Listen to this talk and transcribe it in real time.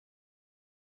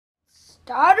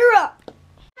Start her up.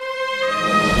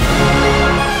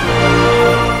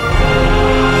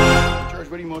 George,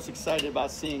 what are you most excited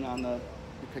about seeing on the, you're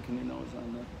picking your nose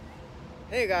on the...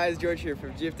 Hey guys, George here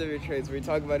from GfW Trains, where we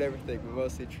talk about everything, but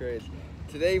mostly trades.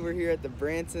 Today we're here at the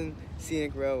Branson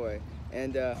Scenic Railway,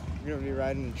 and we're going to be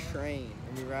riding a train.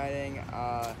 We're going to be riding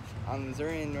on the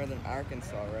Missouri and Northern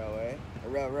Arkansas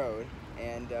Railroad,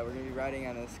 and we're going to be riding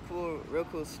on this real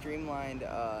cool streamlined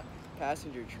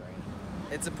passenger train.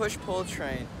 It's a push-pull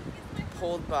train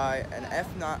pulled by an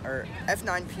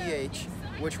F9PH,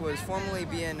 which was formerly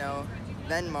B&O,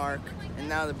 then Mark, and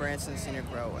now the Branson Scenic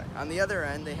Railway. On the other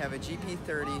end, they have a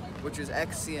GP30, which was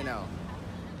ex-C&O.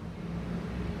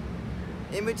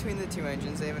 In between the two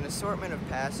engines, they have an assortment of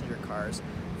passenger cars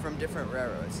from different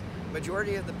railroads.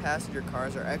 Majority of the passenger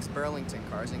cars are ex-Burlington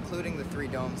cars, including the 3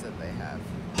 domes that they have.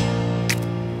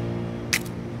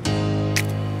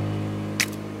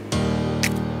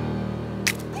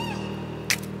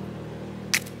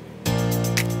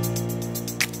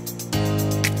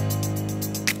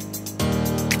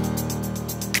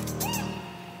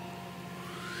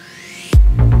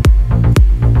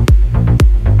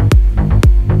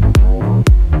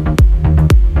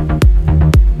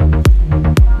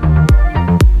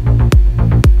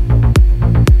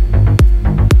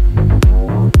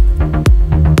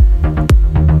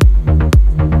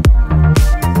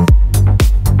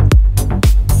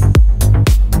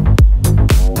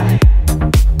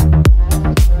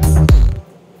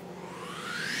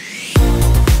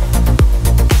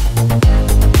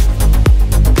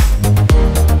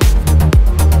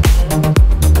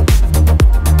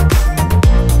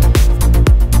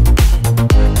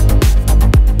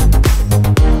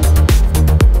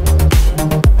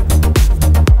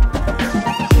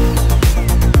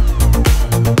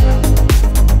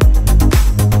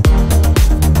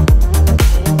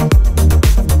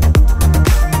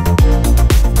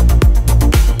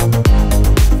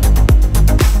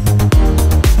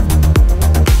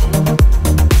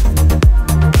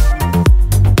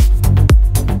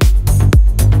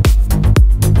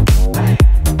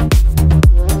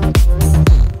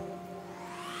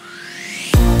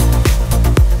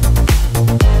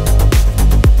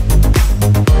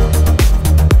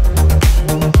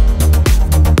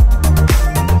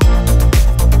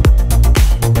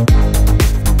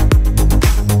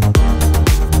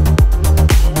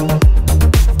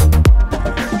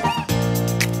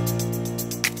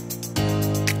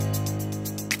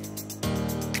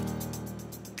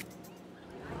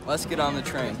 Let's get on the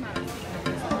train.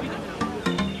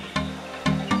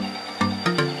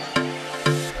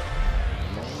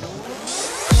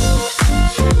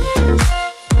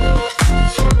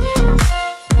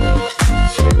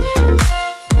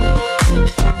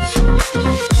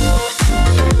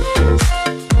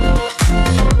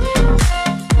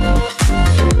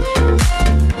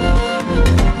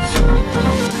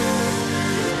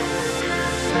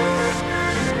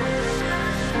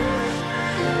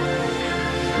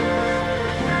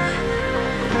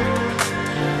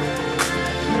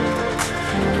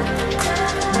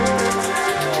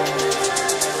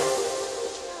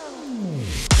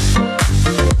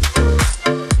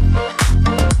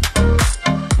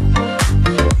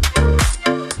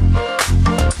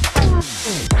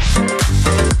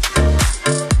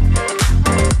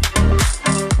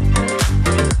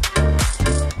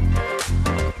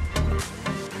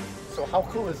 How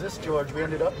cool is this, George? We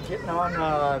ended up getting on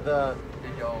the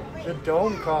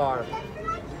dome car.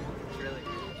 It's really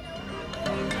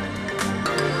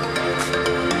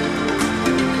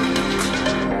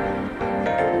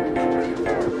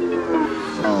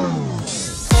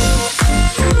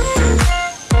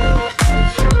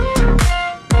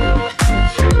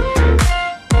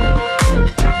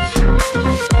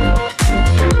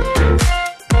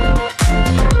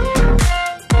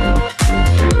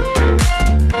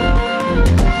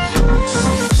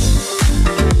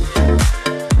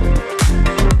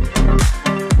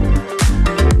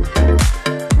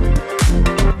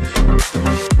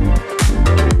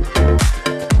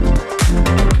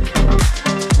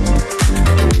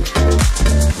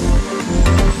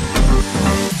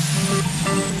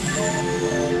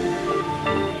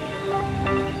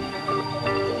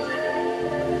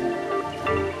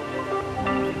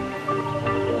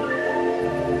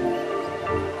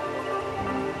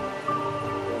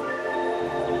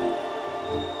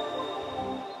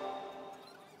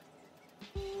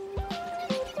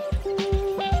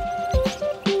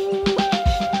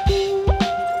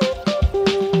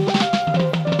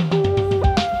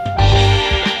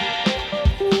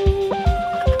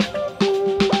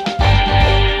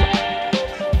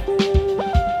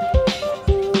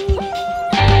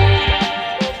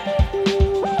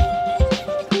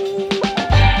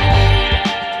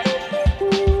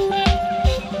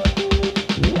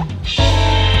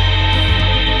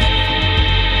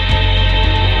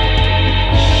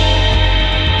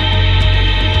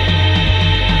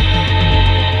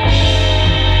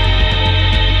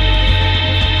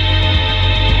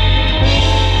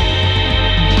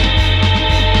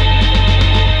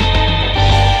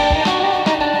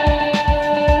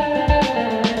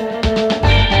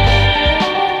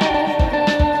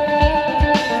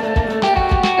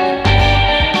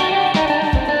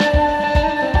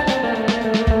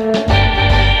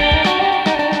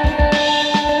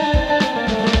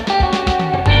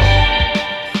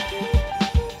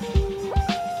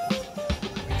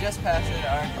just passed it,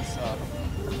 Arkansas.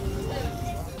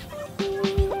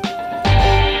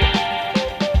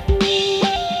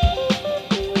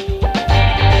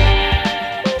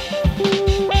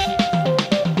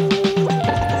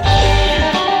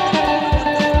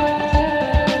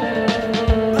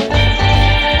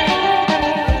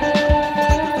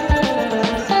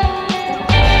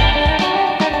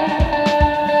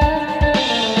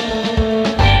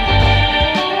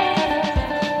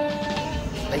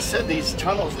 These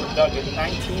tunnels were dug in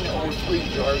 1903,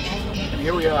 George, and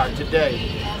here we are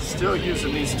today, still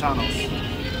using these tunnels.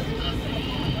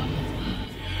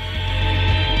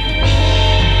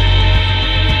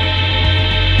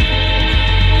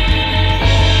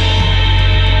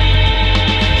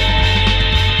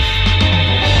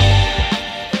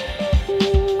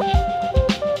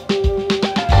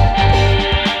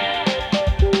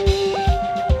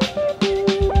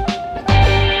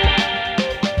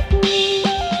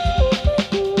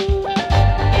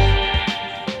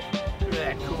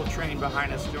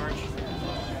 Behind us, George.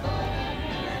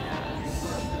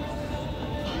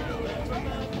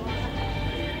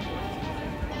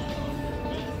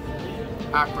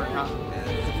 Awkward, huh?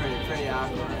 Yeah, it's pretty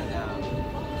awkward right now.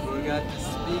 But we got the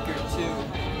speaker too.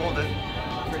 Hold it.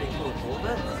 Pretty cool. Hold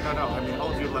it? No, I mean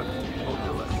hold your lip. Hold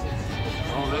your lip.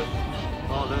 Hold it.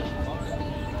 Hold it.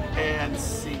 And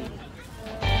see.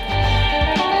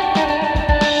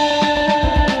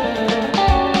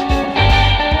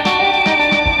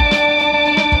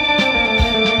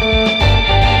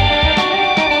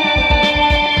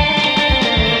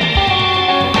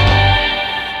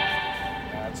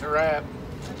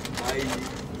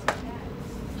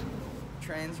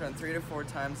 Trains run 3 to 4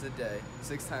 times a day,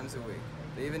 6 times a week.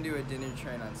 They even do a dinner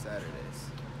train on Saturdays.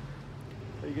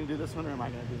 Are you gonna do this one, or am I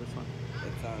gonna do this one?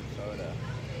 It's on photo.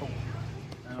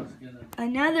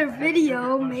 Another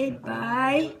video made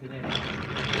by